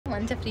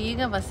మంచిగా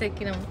ఫ్రీగా bus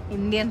ఎక్కినాం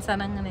Indians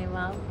అనగానే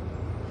వావ్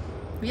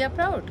వీఆర్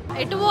ప్రౌడ్.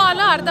 ఎటు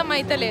పోవాలో అర్థం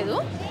అయితలేదు,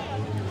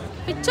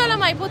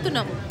 పిచ్చోళం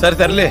అయిపోతున్నాం. సరే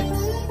సర్లే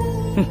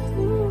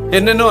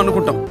ఎన్నెన్నో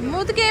అనుకుంటాం.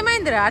 మూతికి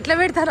ఏమైందిరా అట్లా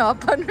పెడతారు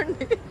అప్పటి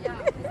నుండి.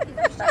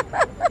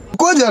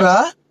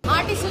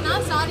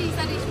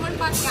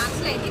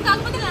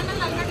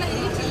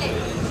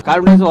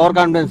 కాన్ఫిడెన్స్ ఓవర్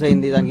కాన్ఫిడెన్స్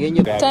అయింది దానికి. ఏం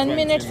చెప్తారు? 10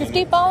 minutes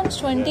 50 pounds,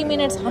 20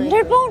 minutes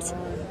 100 pounds.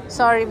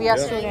 Sorry we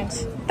are students.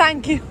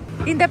 Thank you.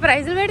 ఇంత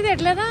ప్రైజులు పెడితే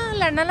ఎట్లరా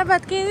లండన్లో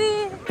బతికేది?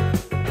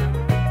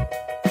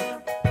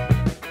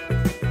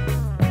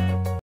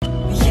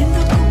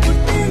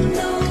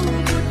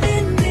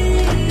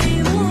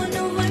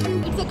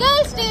 It's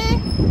girls day.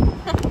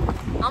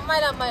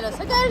 అమ్మాయిలు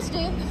వస్తే గర్ల్స్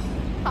డే,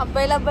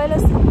 అబ్బాయిలు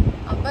వస్తే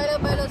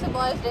అబ్బాయిలు వస్తే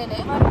బాయ్స్ డేనే,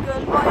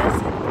 girl boys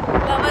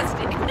lovers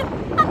day,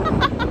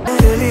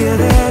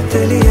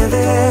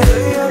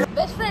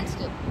 best friends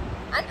day.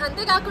 And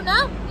అంతేకాకుండా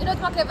ఈరోజు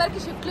మాకు ఎవరికి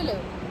షిఫ్ట్లు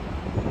లేవు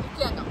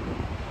ముఖ్యంగా,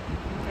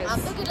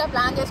 అందుకే ఇట్లా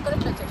ప్లాన్ చేసుకొని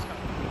ఇట్లా వచ్చేసినాం.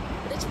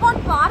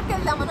 రిచ్మండ్ పార్క్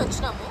వెళ్దామని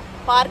వచ్చినాము.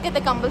 పార్క్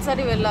అయితే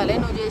కంపల్సరీ వెళ్ళాలి,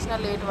 నువ్వు చేసిన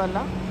లేట్ వల్ల.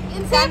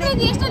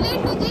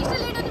 చేసిన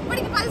లేట్ అని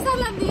ఇప్పటికి 10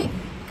 సార్లు అంది.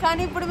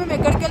 కానీ ఇప్పుడు మేము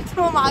ఎక్కడికి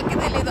వెళ్తున్నామో మాకే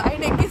తెలియదు.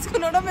 ఆయన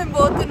ఎక్కించుకున్నాడో మేము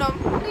పోతున్నాం.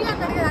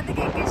 అన్నాడు కదా,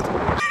 అందుకే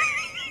ఎక్కించుకున్నాం.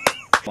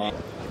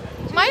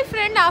 My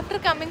friend after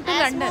coming to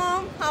London.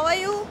 Mom, how are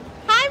you?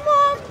 Hi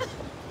mom.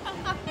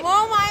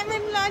 Mom, I'm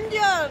in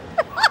London.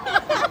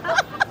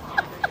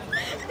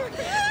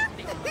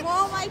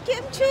 Mom, I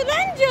came to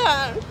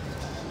London.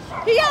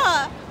 Yeah.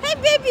 Hey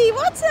baby,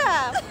 what's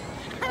up?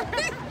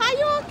 Are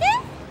you okay?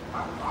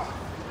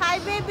 Hi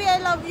baby, I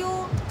love you.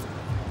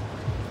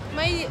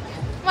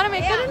 మనం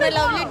ఎక్కడ నుండి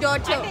lovely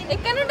dot show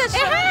ఎక్కడ నుండి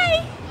వచ్చాం? Hi,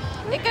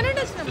 ఎక్కడ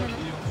నుండి వచ్చాం మనం?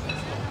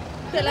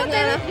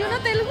 Telangana. You know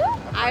Telugu?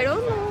 I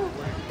don't know.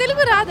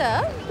 Telugu రాదా?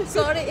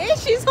 సారీ. ఏ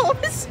షీస్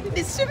ఆల్వేస్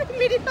డిస్టర్బింగ్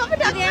మీ.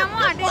 అదేమో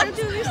అదే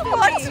చూపిస్తుంది.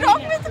 What's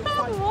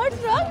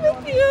wrong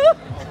with you?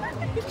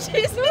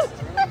 She's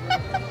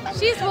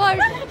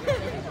what?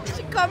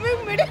 She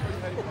coming mid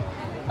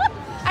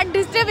and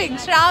disturbing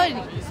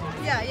Shravani.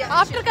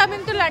 After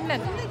coming to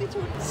London.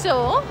 So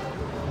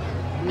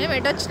మేము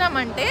ఎటు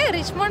వచ్చినామంటే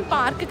రిచ్మండ్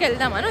పార్క్కి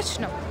వెళ్దామని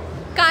వచ్చినాం.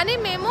 కానీ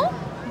మేము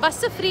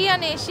బస్సు ఫ్రీ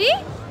అనేసి,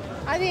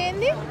 అది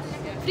ఏంది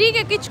ఫ్రీగా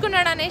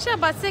ఎక్కించుకున్నాడు అనేసి ఆ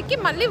బస్సు ఎక్కి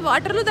మళ్ళీ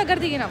వాటర్లూ దగ్గర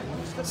దిగినాం.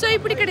 సో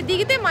ఇప్పుడు ఇక్కడ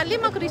దిగితే మళ్ళీ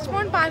మాకు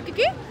రిచ్మండ్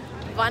పార్క్కి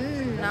 1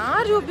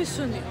 hour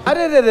చూపిస్తుంది.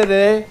 అరే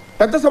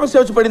పెద్ద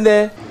సమస్య వచ్చి పడిందే.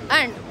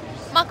 అండ్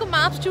మాకు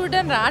మ్యాప్స్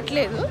చూడడం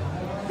రావట్లేదు.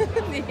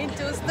 నేను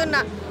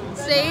చూస్తున్నా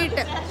స్ట్రైట్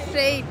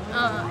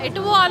ఎటు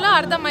పోవాలో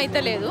అర్థం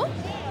అయితలేదు,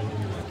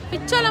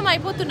 పిచ్చోళం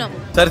అయిపోతున్నాం.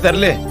 సరే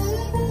సర్లే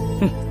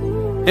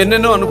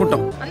ఎన్నెన్నో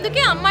అనుకుంటాం.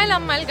 అందుకే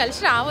అమ్మాయిలు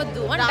కలిసి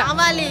రావద్దు అంటే.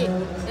 రావాలి.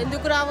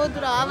 ఎందుకు రావద్దు?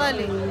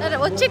 రావాలి.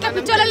 వచ్చి ఇట్లా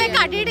పిచ్చోళ్ళలేక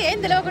అటు ఇటు ఏం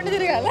తెలియకుండా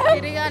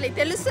తిరగాలి.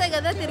 తెలుస్తాయి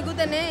కదా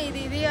తిరుగుతానే,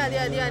 ఇది అది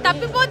అని.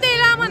 తప్పిపోతే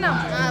ఇలా మనం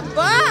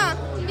అబ్బా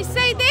మిస్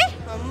అయితే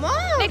అమ్మా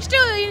నెక్స్ట్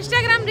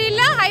ఇన్స్టాగ్రామ్ రీల్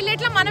లో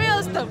హైలైట్ లో మనమే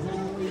వస్తాం.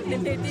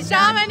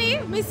 Shravani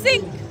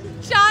missing,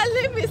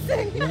 Shalini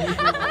missing.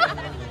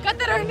 గత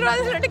 2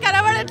 రోజుల నుండి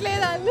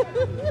కనబడట్లేదు వాళ్ళు.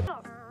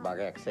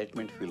 బాగా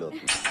ఎక్సైట్మెంట్ ఫీల్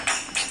అవుతుంది.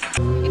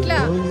 ఇట్లా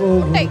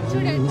ఉంటాయి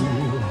చూడండి.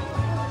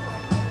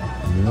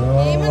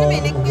 ఏమైనా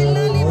వెనక్కి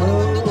వెళ్ళాలి, మనం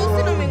ముందుకు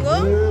వస్తున్నాం. ఇంకో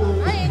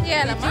ఏం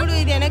చేయాలి చూడు,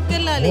 ఇది వెనక్కి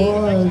వెళ్ళాలి.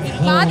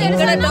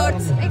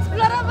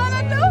 ఎక్స్ప్లోర్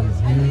అవ్వాలంటూ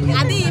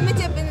అది ఏమి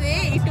చెప్పింది,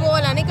 ఇటు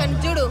పోవాలని. కానీ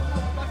చూడు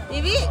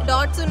ఇవి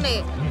డాట్స్ ఉన్నాయి,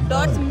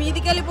 డాట్స్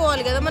మీదికి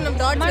వెళ్ళిపోవాలి కదా, మనం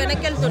డాట్స్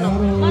వెనక్కి వెళ్తున్నాం.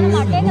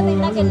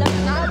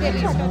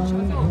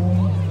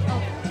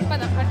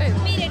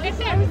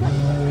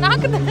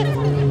 నాకు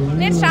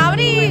నేను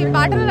శ్రావణి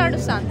బాటలో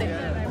నడుస్తా అంతే.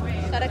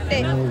 కరెక్టే.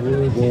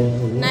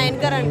 నా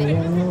వెనకాలండి.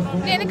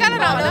 వెనకాల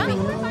రావాలా?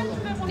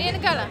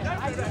 వెనకాల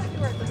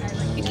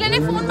ఇట్లనే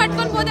ఫోన్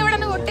పట్టుకొని పోతే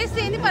ఎవడన్నా కొట్టేస్తే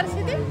ఏంది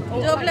పరిస్థితి?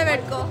 జోబులో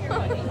పెట్టుకో.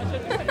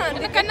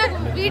 అందుకని నాకు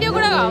వీడియో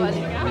కూడా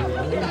కావాలి.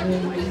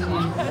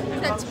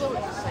 చచ్చిపో.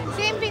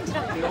 సేమ్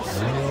పించరా?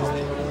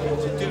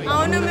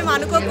 అవును, మేము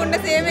అనుకోకుండా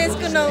సేమ్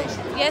వేసుకున్నాం.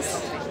 ఎస్,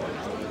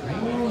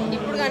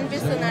 ఇప్పుడు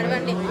కనిపిస్తుంది.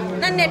 అడవండి.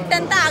 నా నెట్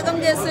అంతా ఆగం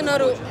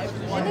చేస్తున్నారు.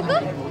 ఎందుకు?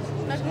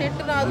 నాకు నెట్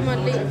రాదు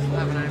మళ్ళీ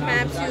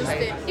మ్యాప్స్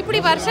చూస్తే. ఇప్పుడు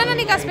ఈ వర్షాన్ని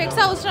నీకు ఆ స్పెక్స్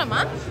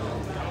అవసరమా?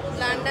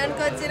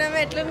 లండన్కి వచ్చినాము,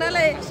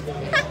 ఎట్లుండాలి?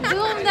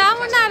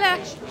 ఉండాలా?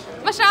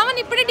 మా శ్రావణ్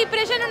ఇప్పుడే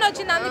డిప్రెషన్ నుండి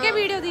వచ్చింది, అందుకే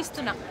వీడియో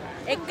తీస్తున్నా.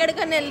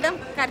 ఎక్కడికన్నా వెళ్దాం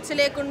ఖర్చు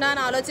లేకుండా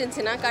అని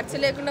ఆలోచించిన, ఖర్చు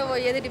లేకుండా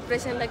పోయేది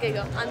డిప్రెషన్లకి. ఇక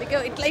అందుకే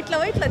ఇట్లా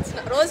వచ్చిన.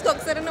 రోజుకి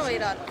ఒకసారైనా పోయి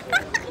రాదు.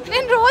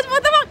 నేను రోజు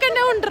మొత్తం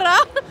అక్కడనే ఉంటారా?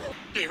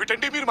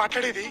 ఏమిటంటే మీరు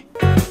మాట్లాడేది?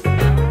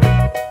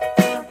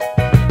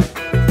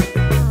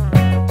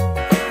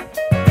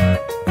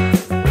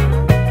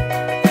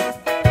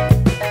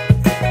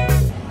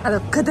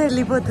 అదొక్కతే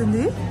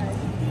వెళ్ళిపోతుంది.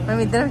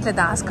 మేమిద్దరం ఇట్లా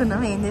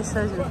దాచుకున్నాం. ఏం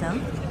చేస్తారో చూద్దాం.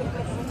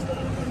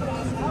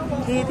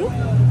 ఏది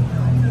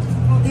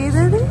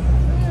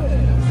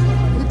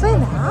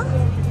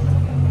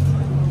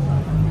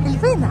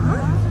వెళ్ళిపోయిందా?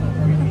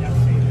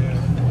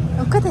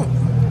 ఒక్కతే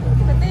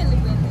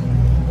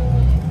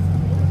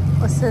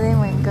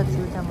వస్తుందేమో. ఇంకా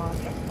చూద్దామా?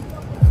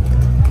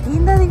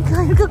 ఏంటది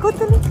ఇంకా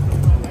కొత్తది?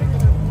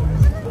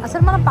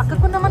 అసలు మనం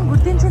పక్కకున్నామని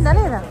గుర్తించిందా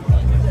లేదా?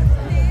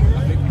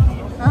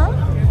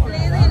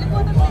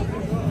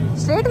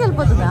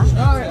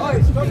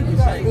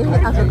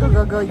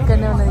 అగో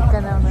ఇక్కడనే ఉన్నది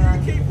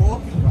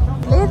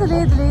లేదు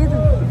లేదు లేదు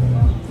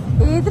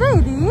ఏదిరా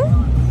ఇది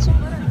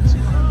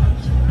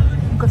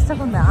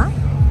ఇంకొస్తకుందా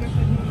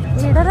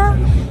ఏడరా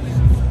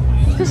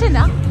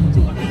చూసిందా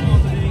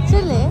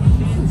చూలే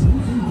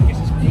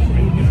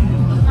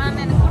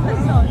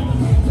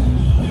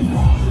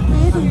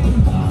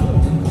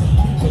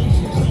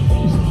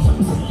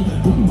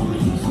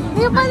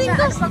ఏది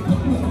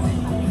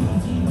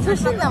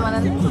చూసిందా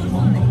మనం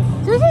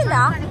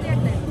చూసిందా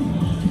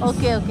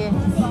ఓకే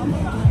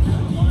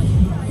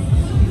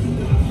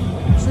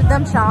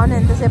చూద్దాం శ్రావణ్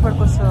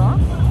ఎంతసేపటికి వస్తుందో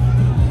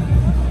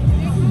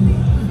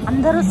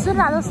అందరు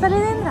వస్తున్నారు అది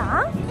వస్తలేదేంద్రా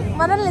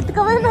మనల్ని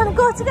ఎత్తుకపోయింది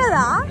అనుకోవచ్చు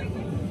కదా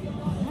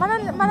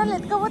మనల్ని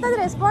ఎత్తుకపోతే అది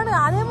రెస్పాండ్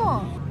కాదేమో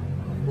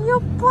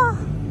అయ్యప్పా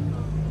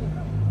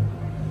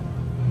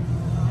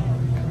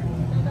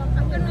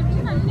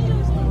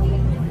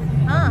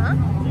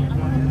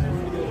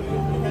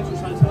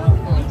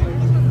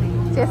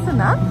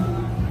చేస్తున్నా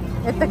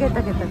ఎత్తకి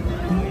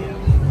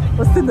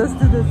వస్తుంది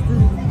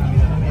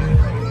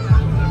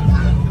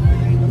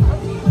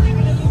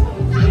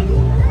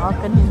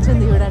అక్కడ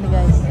నిల్చుంది చూడండి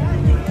గాయస్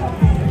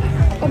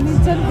అక్కడ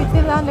నిల్చొని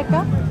బిత్తిరా లెక్క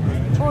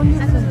ఫోన్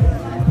చేస్తుంది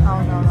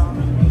అవునవును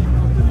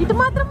ఇటు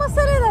మాత్రం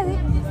వస్తలేదు అది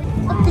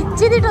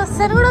పిచ్చిది ఇటు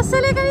వస్తాను కూడా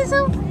వస్తలే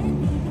కనీసం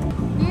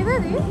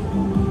ఏదది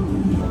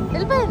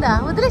వెళ్ళిపోయిందా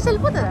వదిలేసి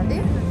వెళ్ళిపోతుందా అండి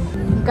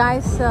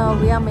guys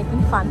we are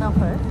making fun of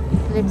her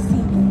let's see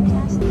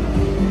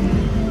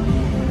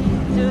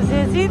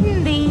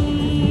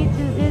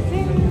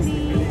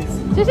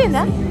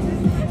చూసిందా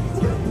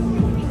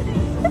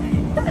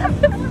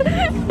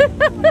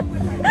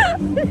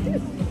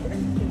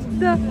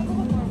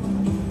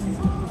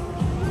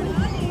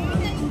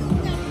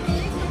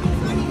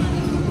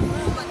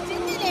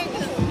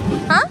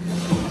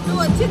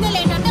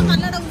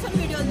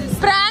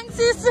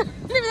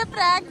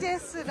ప్రాంక్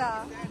చేస్తున్నా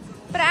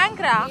ప్రాంక్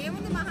రా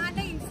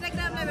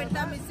ఇన్స్టాగ్రామ్ లో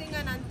పెట్టా మిస్సింగ్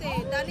అని అంతే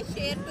దాన్ని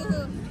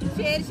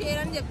షేర్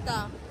అని చెప్తా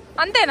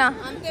అంతేనా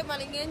అంతే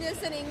మళ్ళీ ఇంకేం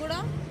చేస్తా నేను కూడా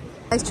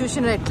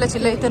చూసినారు ఎట్లా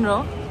చిల్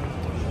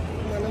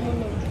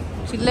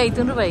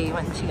అవుతుండ్రో భయ్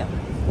మంచిగా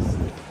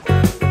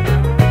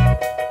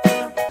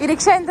ఈ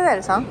రిక్షా ఎంత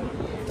తెలుసా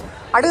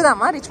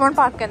అడుగుదామా రిచ్మండ్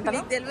పార్క్ ఎంత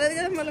తెలియదు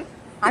కదా మనం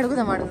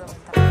అడుగుదాం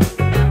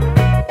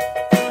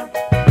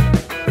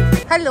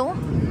hello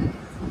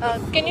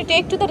can you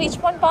take to the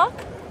Richmond park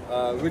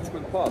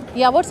Richmond Park?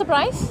 Yeah, what's the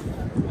price?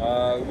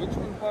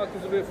 Richmond Park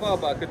is a bit far,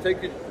 but I could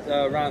take it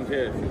around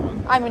here if you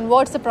want. I mean,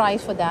 what's the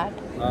price for that?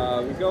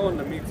 We go on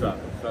the meter,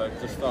 so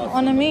it just starts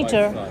on a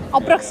meter.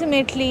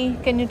 Approximately,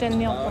 can you tell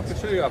me? I can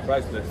show you our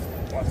price list.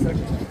 1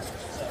 second.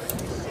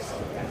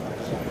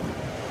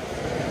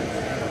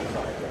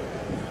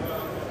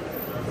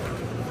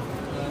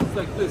 It's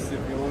like this.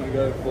 If you want to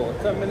go for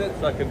 10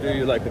 minutes, I can do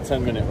you like a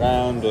 10-minute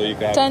round, or you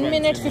can have 10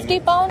 minutes, 50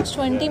 pounds,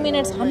 20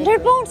 minutes,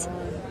 100 pounds.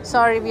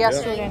 Sorry, we are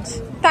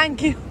students.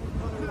 Thank you.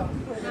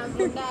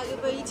 50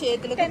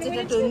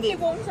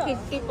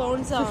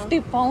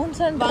 pounds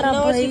and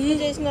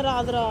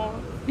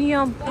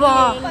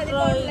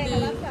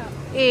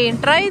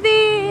ఏంట్రా ఇది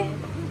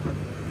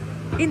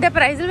ఇంత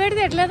ప్రైజులు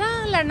పెడితే ఎట్లదా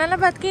London లో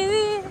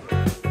బతికేది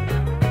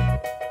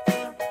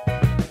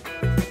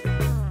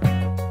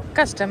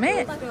కష్టమే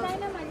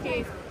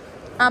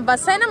ఆ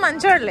bus అయినా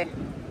మంచోడులే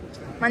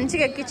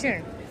మంచిగా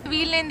ఎక్కించండి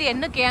వీళ్ళేంది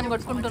ఎన్ను కే అని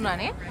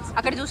కొట్టుకుంటున్నానే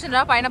అక్కడ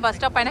చూసినరా పైన బస్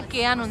స్టాప్ పైన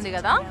కే అని ఉంది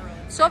కదా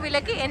సో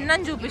వీళ్ళకి ఎన్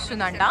అని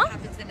చూపిస్తుందంట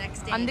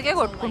అందుకే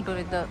కొట్టుకుంటారు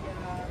ఇద్దరు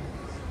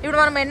ఇప్పుడు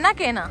మనం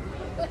ఎన్నాకేనా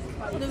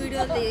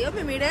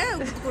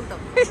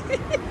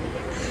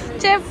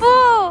చెప్పు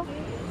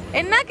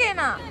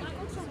ఎన్నాకేనా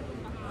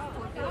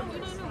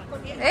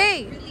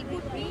ఏయ్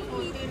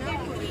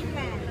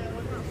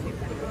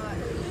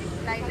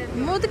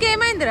మూతికి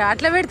ఏమైందిరా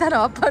అట్లా పెడతారు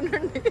అప్పటి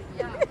నుండి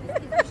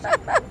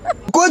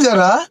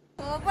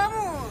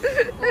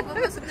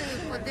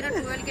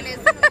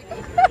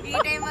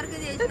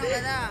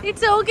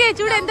ఇట్స్ ఓకే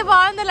చూడు ఎంత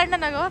బాగుందో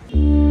లండన్ నాకు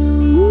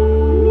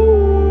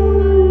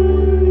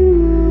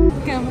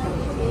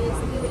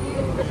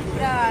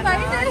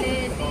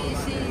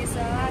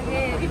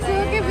it's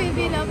okay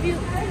baby love you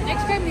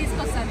next time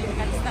తీసుకొస్తాను నేను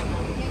ఖచ్చితంగా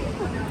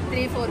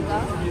 3-4గా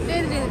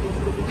లేదు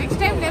నెక్స్ట్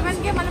టైం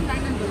 11కే మనం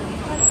లండన్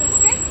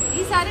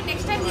ఈసారి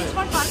నెక్స్ట్ టైం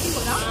రిచ్మండ్ పార్కింగ్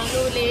కూడా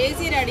నువ్వు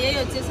లేచి రెడీ అయ్యి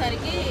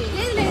వచ్చేసరికి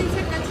లేదు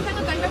సార్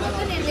ఖచ్చితంగా గంట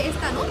మొత్తం నేను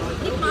లేస్తాను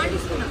నీకు మాట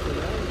ఇస్తున్నా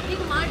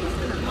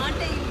మాట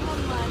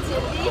ఇవ్వమ్మా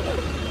చెల్లి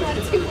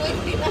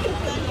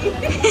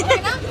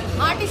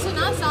మాట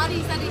ఇస్తున్నా సారీ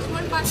ఈసారి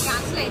రిచ్మండ్ పార్క్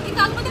క్యాన్సిల్ అయింది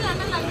కాకపోతే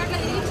లండన్ అలవాట్ల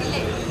తిరిగి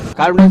చిల్లే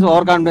కాన్ఫిడెన్స్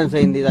ఓవర్ కాన్ఫిడెన్స్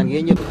అయింది దానికి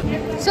ఏం చెప్పు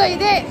సో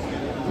ఇదే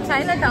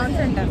చైనా టౌన్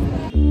సెంటర్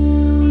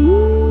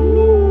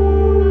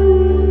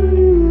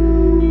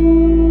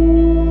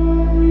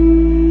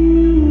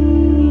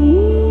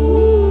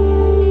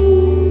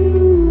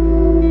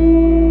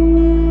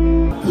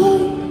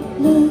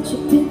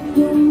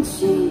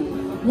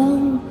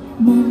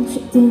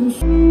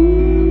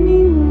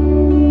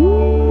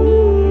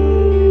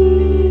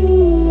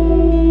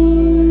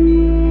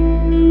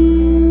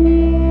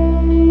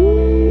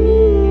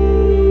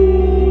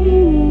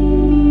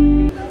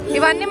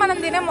ఇవన్నీ మనం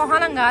తినే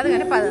మొహానం కాదు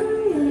కానీ పద.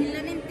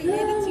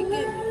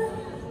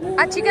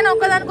 ఆ చికెన్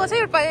ఒక్కదానికోసం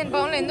ఇప్పుడు 15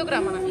 పౌండ్లు ఎందుకు రా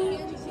మనం?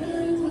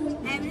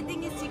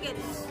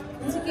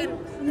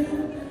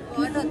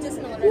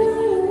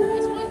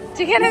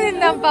 చికెన్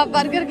తిందాం పా,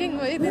 బర్గర్ కింగ్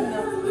పోయి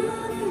తిందాం.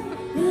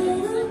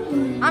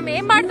 ఆమె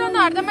ఏం పాడుతుందో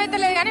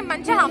అర్థమైతలేదు కానీ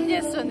మంచిగా హమ్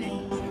చేస్తుంది.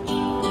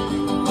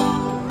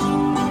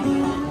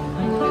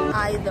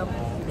 ఆయుధం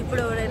ఇప్పుడు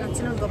ఎవరైనా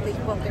వచ్చిన గొప్ప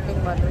పిక్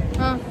పాకెటింగ్ వాళ్ళు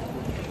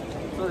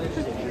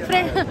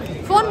ఫ్రెండ్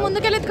ఫోన్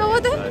ముందుకెళ్ళి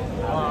ఎత్తుకోవద్దు,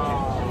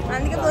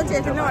 అందుకే ఫోన్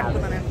చేతిలో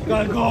పట్టుకున్నాను.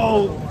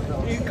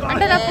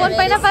 అంటే నా ఫోన్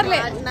పైన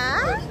పర్లేదు,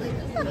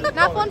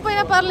 నా ఫోన్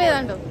పైన పర్లేదు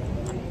అంటూ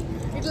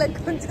ఇట్లా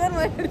కొంచెం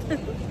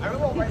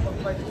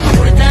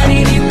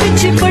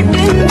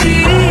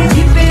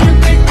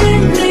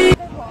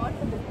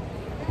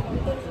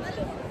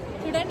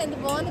చూడండి ఎంత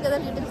బాగుంది కదా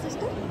లిటిల్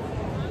సిస్టర్.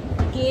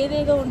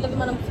 ఏదేదో ఉంటుంది.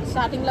 మనం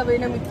స్టార్టింగ్ లో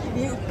పోయినాం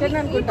ఇక్కడ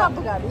అనుకుంటా.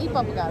 పప్పు కాదు, ఈ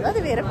పప్పు కాదు, అది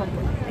వేరే పప్పు.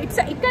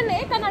 ఇక్కడనే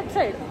కానీ అటు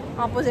సైడ్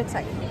ఆపోజిట్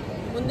సైడ్.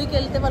 ముందుకు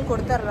వెళ్తే వాళ్ళు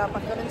కొడతారు రా,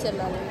 పక్క నుంచి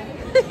వెళ్ళాలి.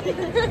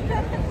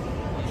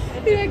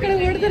 ఇక్కడ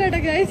కొడతారట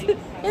గైస్.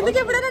 ఎందుకు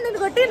ఎప్పుడైనా నేను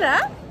కొట్టినరా?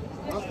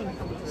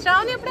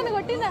 శ్రావణి ఎప్పుడైనా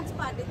కొట్టినా?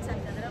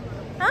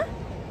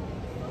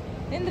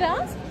 ఇంద్రా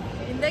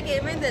ఇందాక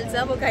ఏమైంది తెలుసా,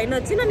 ఒక ఆయన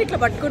వచ్చి నన్ను ఇట్లా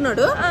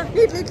పట్టుకున్నాడు.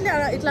 ఇట్లా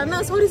ఇట్లా అన్నా,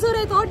 sorry sorry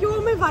I thought you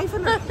are my wife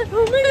అన్నా. Oh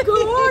my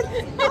God.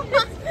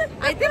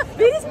 అయితే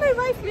where is my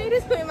wife, where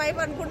is my wife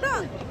అనుకుంటా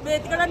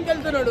వెతకడానికి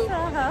వెళ్తున్నాడు.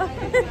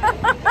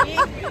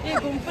 ఈ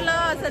గుంపులో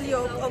అసలు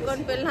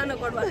ఒకని పెళ్ళాను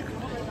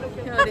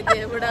ఒకటి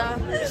దేవుడా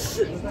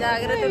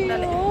జాగ్రత్త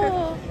ఉండాలి.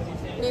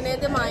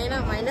 నేనైతే మా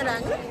ఆయన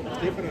రాగా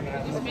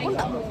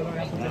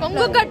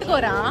కొంగు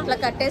కట్టుకోరా, అట్లా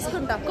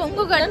కట్టేసుకుంటా.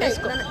 కొంగు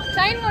కట్టేసుకో.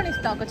 చైన్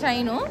కొనిస్తా, ఒక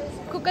చైన్,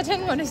 కుక్క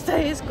చైన్ కొనిస్తా,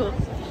 వేసుకో.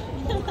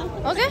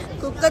 ఓకే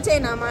కుక్క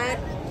చైనా మా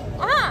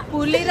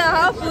పులిరా,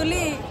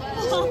 పులి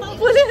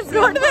పులి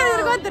రోడ్డు మీద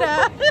తిరగొద్దురా,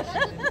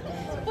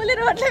 పులి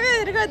రోడ్ల మీద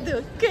తిరగొద్దు.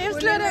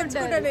 కేవ్స్ లోనే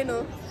ఉంచుకుంటా నేను,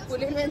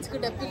 పులిని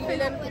పెంచుకుంటా,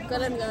 పిల్లని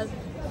కుక్కలని కాదు.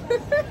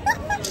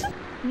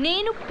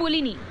 నేను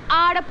పులిని,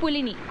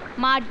 ఆడపులిని,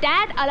 మా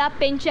డాడ్ అలా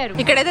పెంచారు.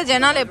 ఇక్కడైతే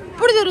జనాలు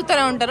ఎప్పుడు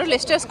తిరుగుతూనే ఉంటారు.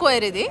 లెస్టర్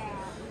స్క్వేర్ ఇది.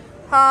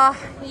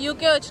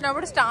 యూకే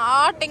వచ్చినప్పుడు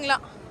స్టార్టింగ్లో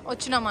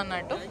వచ్చినాం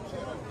అన్నట్టు.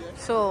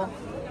 సో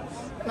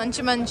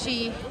మంచి మంచి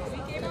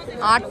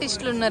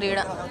ఆర్టిస్టులు ఉన్నారు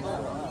ఇక్కడ.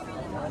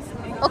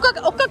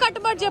 ఒక్క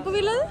కట్టుబాటు చెప్పు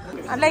వీళ్ళది.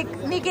 లైక్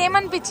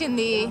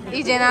నీకేమనిపించింది ఈ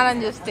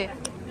జనాలను చూస్తే?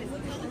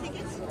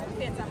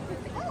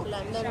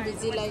 లండన్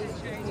బిజీ లైఫ్,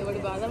 ఎవడి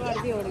బాధ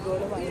పడితే ఎవడి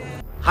గోడ పడి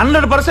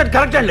 100%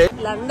 కరెక్ట్ అండి.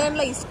 లండన్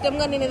లో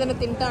ఇష్టంగా నేను ఏదైనా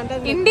తింటా అంటే,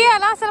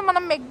 ఇండియాలో అసలు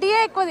మనం మెక్డియే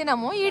ఎక్కువ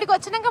తినము. ఈడికి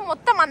వచ్చినాక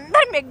మొత్తం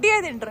అందరు మెక్డియే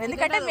తింటారు.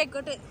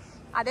 ఎందుకంటే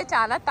అదే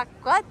చాలా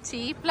తక్కువ,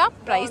 చీప్ లా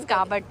ప్రైస్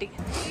కాబట్టి.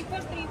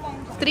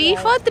 3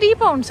 for 3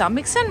 pounds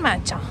mix and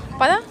match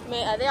పదా.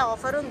 అదే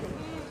ఆఫర్ ఉంది,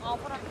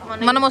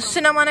 మనం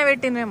వస్తున్నామనే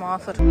పెట్టిందేమో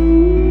ఆఫర్.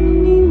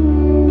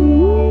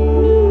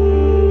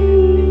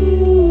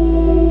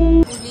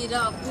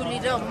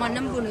 పులిరా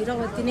మనం పులిరా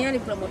తినేయాలి.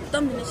 ఇప్పుడు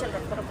మొత్తం తినేసారు,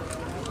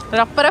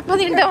 రప్పరప్ప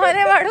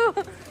తింటామనే వాడు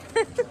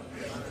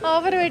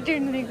ఆఫర్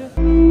పెట్టిండు నీకు.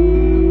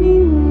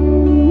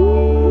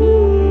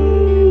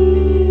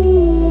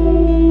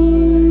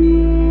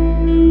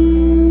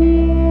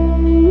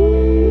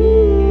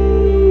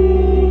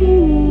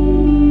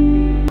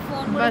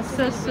 బస్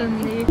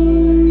వస్తుంది,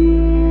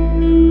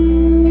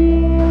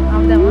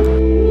 అవుదామా?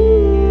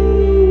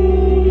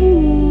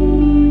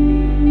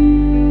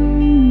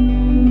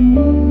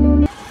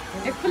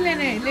 ఎప్పుడు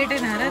లేట్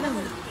అయినా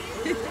రాదమ్మా.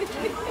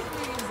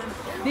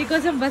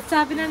 నీకోసం బస్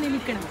ఆపినా నేను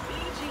ఇక్కడ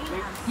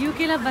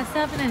యూకేలో బస్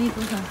ఆపినా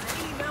నీకోసం.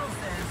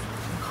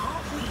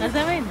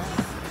 అర్థమైందా?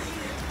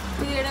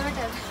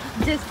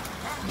 Just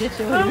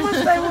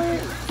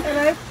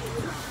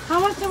How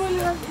much time will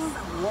you have?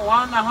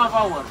 1.5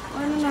 hours.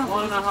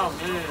 1.5.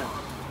 Yeah.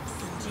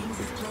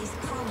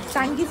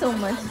 Thank you so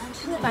much.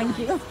 Thank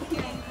you.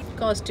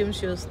 Costumes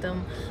చూస్తాం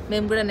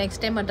మేము కూడా.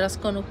 నెక్స్ట్ టైం ఆ డ్రెస్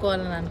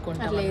కొనుక్కోవాలని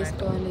అనుకుంటాం.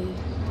 వేసుకోవాలి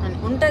అని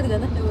ఉంటుంది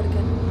కదా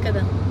ఎవరికైనా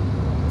కదా.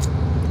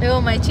 ఏవో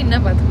మా చిన్న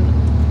బతుకులు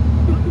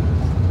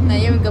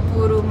నయ్యం. ఇంకా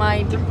పూరు మా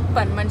ఇంట్లో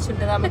పని మనిషి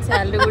ఉంటుంది, ఆమెకు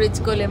శాలరీ కూడా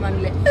ఇచ్చుకోలేము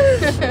అనలే.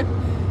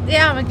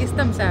 ఆమెకి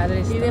ఇస్తాం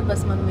శాలరీ. ఇదే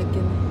బస్ మనం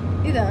ఎక్కింది.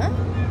 ఇదా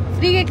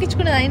ఫ్రీగా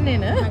ఎక్కించుకునేది ఆయన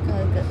నేను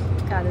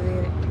కాదు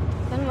వేరే.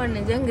 కానీ వాడు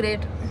నిజం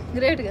గ్రేట్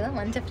కదా.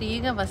 మంచిగా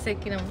ఫ్రీగా బస్సు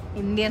ఎక్కినాం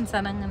ఇండియన్స్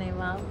అనగానే.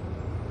 వా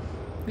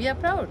వీఆర్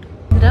ప్రౌడ్.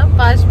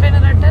 పాచిపోయిన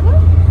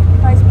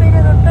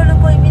రొట్టెలు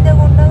పొయ్యి మీద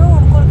ఉండగా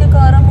ఉడుకుడికి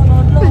కారం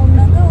నోట్లో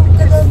ఉండగా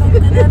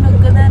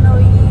నొక్కదా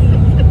నొయ్యి.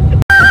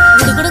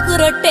 ఉడుకుడుకు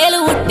రొట్టెలు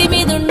ఉట్టి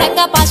మీద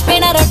ఉండగా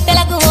పాచిపోయిన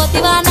రొట్టెలకు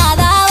పోతివా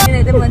నాదా.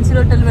 నేనైతే మంచి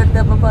రొట్టెలు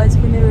పెడతా,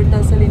 పాచిపోయిన పెట్టా.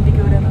 అసలు ఇంటికి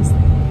ఎవరైనా వస్తే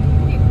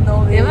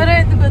ఎవరో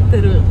ఎందుకు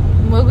వస్తారు?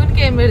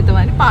 మొగునికి ఏం పెడతావు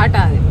అని పాట.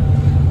 అది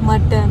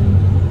మటన్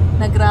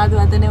నాకు రాదు,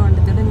 అతనే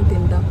వండుతాడు, నువ్వు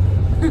తింటావు.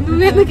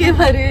 నువ్వెందుకే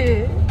మరి?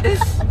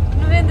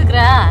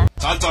 నువ్వెందుకురా?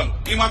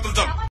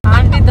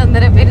 ఆంటీ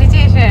తొందర పెళ్లి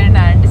చేసేయండి.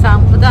 ఆంటీ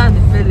సంపుతా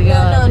అంది పెళ్లి.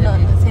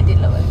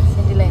 సెటిల్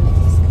అయినా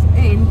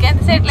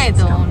ఇంకెంత సెటిల్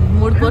అవుతావు?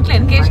 3 కోట్లు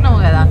ఎన్కేసినావు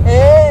కదా.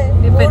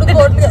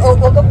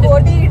 1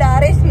 కోటి ఇక్కడ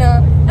ఆరేసిన,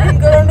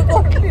 ఇంకో 2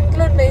 కోట్లు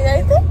ఇంట్లో ఉన్నాయి.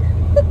 అయితే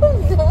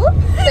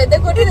పెద్ద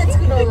కోటి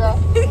తెచ్చుకున్నావుగా.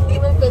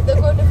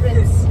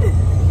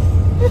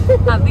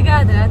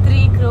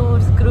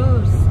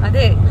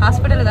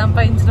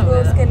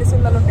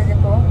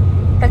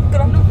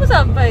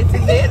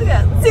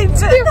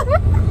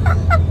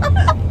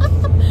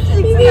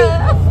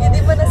 ఇది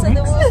మన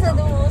చదువు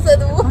చదువు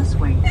చదువు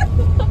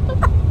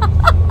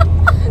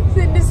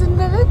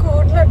చిన్న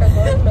కోట్లట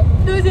కోట్లు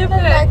నువ్వు చెప్పు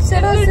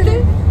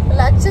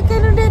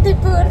లక్షకెళ్ళుండే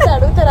తిప్పి కొడితే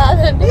అడుగుతా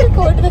రాదండి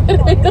కోటి దగ్గర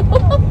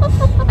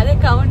అదే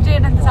కౌంట్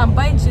చేయనంత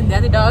సంపాదించింది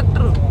అది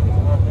డాక్టర్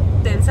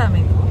తెలుసా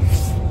మీకు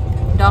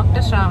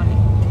డాక్టర్ శ్రావణి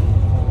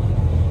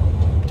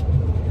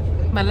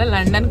మళ్ళీ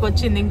లండన్కి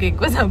వచ్చింది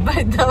ఇంకెక్కువ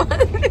సంపాదిద్దాం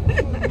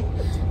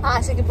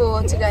ఆశకి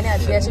పోవచ్చు కానీ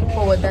అత్యాశకి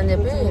పోవద్దు అని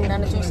చెప్పి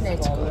నన్ను చూసి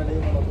నేర్చుకోవాలి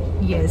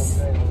ఎస్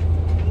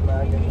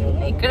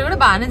ఇక్కడ కూడా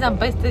బాగానే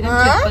సంపాదిస్తుంది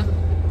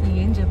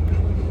ఏం చెప్పు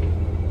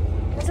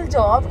అసలు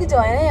జాబ్ కి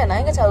జాయిన్ అయ్యానా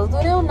ఇంకా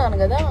చదువుతూనే ఉన్నాను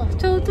కదా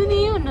చదువుతూనే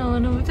ఉన్నావు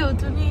నువ్వు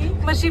చదువుతూనే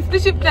మరి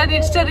షిఫ్ట్ అని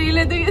ఇన్స్టా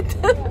రీలేదు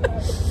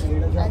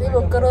అది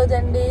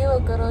ఒక్కరోజండి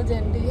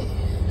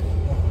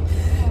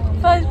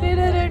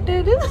పసిపోయినారు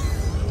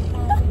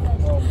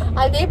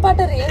అదే పాట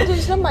రీల్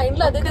చూసిన మైండ్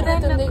లో అదే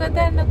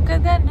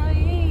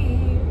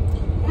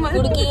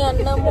గుడికి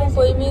అన్నము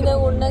పొయ్యి మీద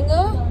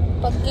ఉండగా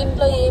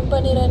పక్కింట్లో ఏం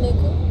పనిరా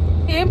నీకు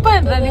ఏం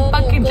పని రా నీకు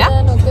పక్కింట్లో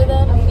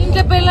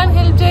ఇంట్లో పిల్లలకి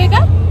హెల్ప్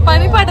చేయగా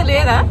పని పాట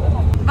లేదా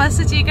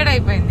బస్సు చీకటి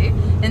అయిపోయింది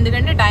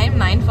ఎందుకంటే టైం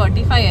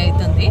 9:45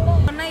 అవుతుంది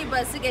ఈ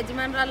బస్సుకి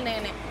యజమానురాలు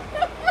నేనే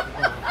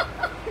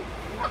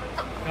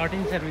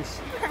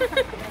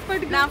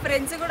నా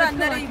ఫ్రెండ్స్ కూడా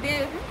అందరు ఇదే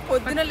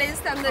పొద్దున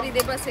లేస్తే అందరు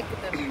ఇదే బస్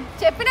ఎక్కుతారు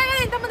చెప్పినా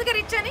కదా ఇంతమందికి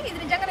రిచ్ అని ఇది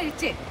నిజంగా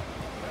రిచే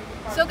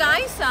సో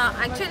గాయస్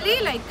యాక్చువల్లీ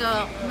లైక్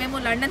మేము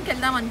లండన్కి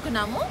వెళ్దాం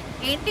అనుకున్నాము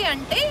ఏంటి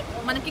అంటే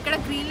మనకి ఇక్కడ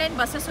గ్రీన్ లైన్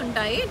బస్సెస్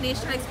ఉంటాయి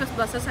నేషనల్ ఎక్స్ప్రెస్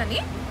బస్సెస్ అని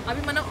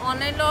అవి మనం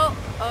ఆన్లైన్లో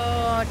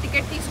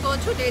టికెట్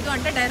తీసుకోవచ్చు లేదు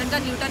అంటే డైరెక్ట్గా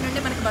న్యూటన్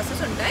నుండి మనకి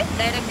బస్సెస్ ఉంటాయి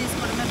డైరెక్ట్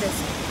తీసుకోవడమే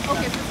బెస్ట్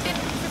ఓకే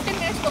 15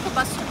 మినిట్స్కి ఒక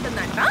బస్సు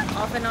ఉంటుందంట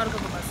హాఫ్ అన్ అవర్కి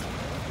ఒక బస్సు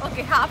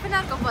ఓకే హాఫ్ అన్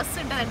అవర్కి ఒక బస్సు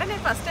ఉంటుందంట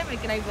నేను ఫస్ట్ టైం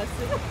ఎక్కిన ఈ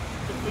బస్సు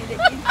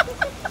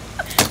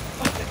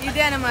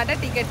ఇదే అన్నమాట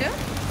టికెట్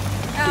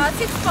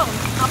 £6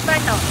 అప్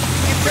అండ్ డౌన్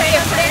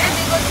ఎప్పుడైనా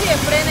దిగొచ్చు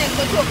ఎప్పుడైనా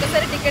ఎక్కొచ్చు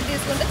ఒక్కసారి టికెట్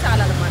తీసుకుంటే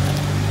చాలా అనమాట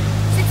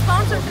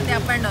 £6 ఉంటుంది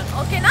అప్ అండ్ డౌన్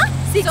ఓకేనా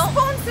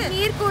 £6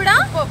 మీరు కూడా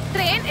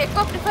ట్రైన్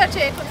ఎక్కువ ప్రిఫర్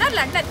చేయకుండా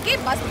లండన్కి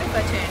బస్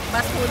ప్రిఫర్ చేయండి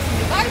బస్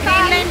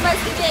గ్రీన్ లైన్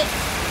బస్కి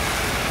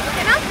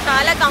ఓకేనా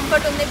చాలా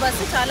కంఫర్ట్ ఉంది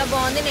బస్సు చాలా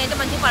బాగుంది నేనైతే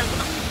మంచిగా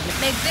పడుకున్నాను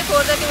నెక్స్ట్ డే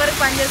 4:30 వరకు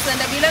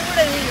పనిచేస్తాను వీళ్ళని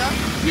కూడా ఇదిగో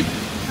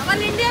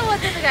మళ్ళీ ఇండియా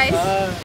పోతుంది గైస్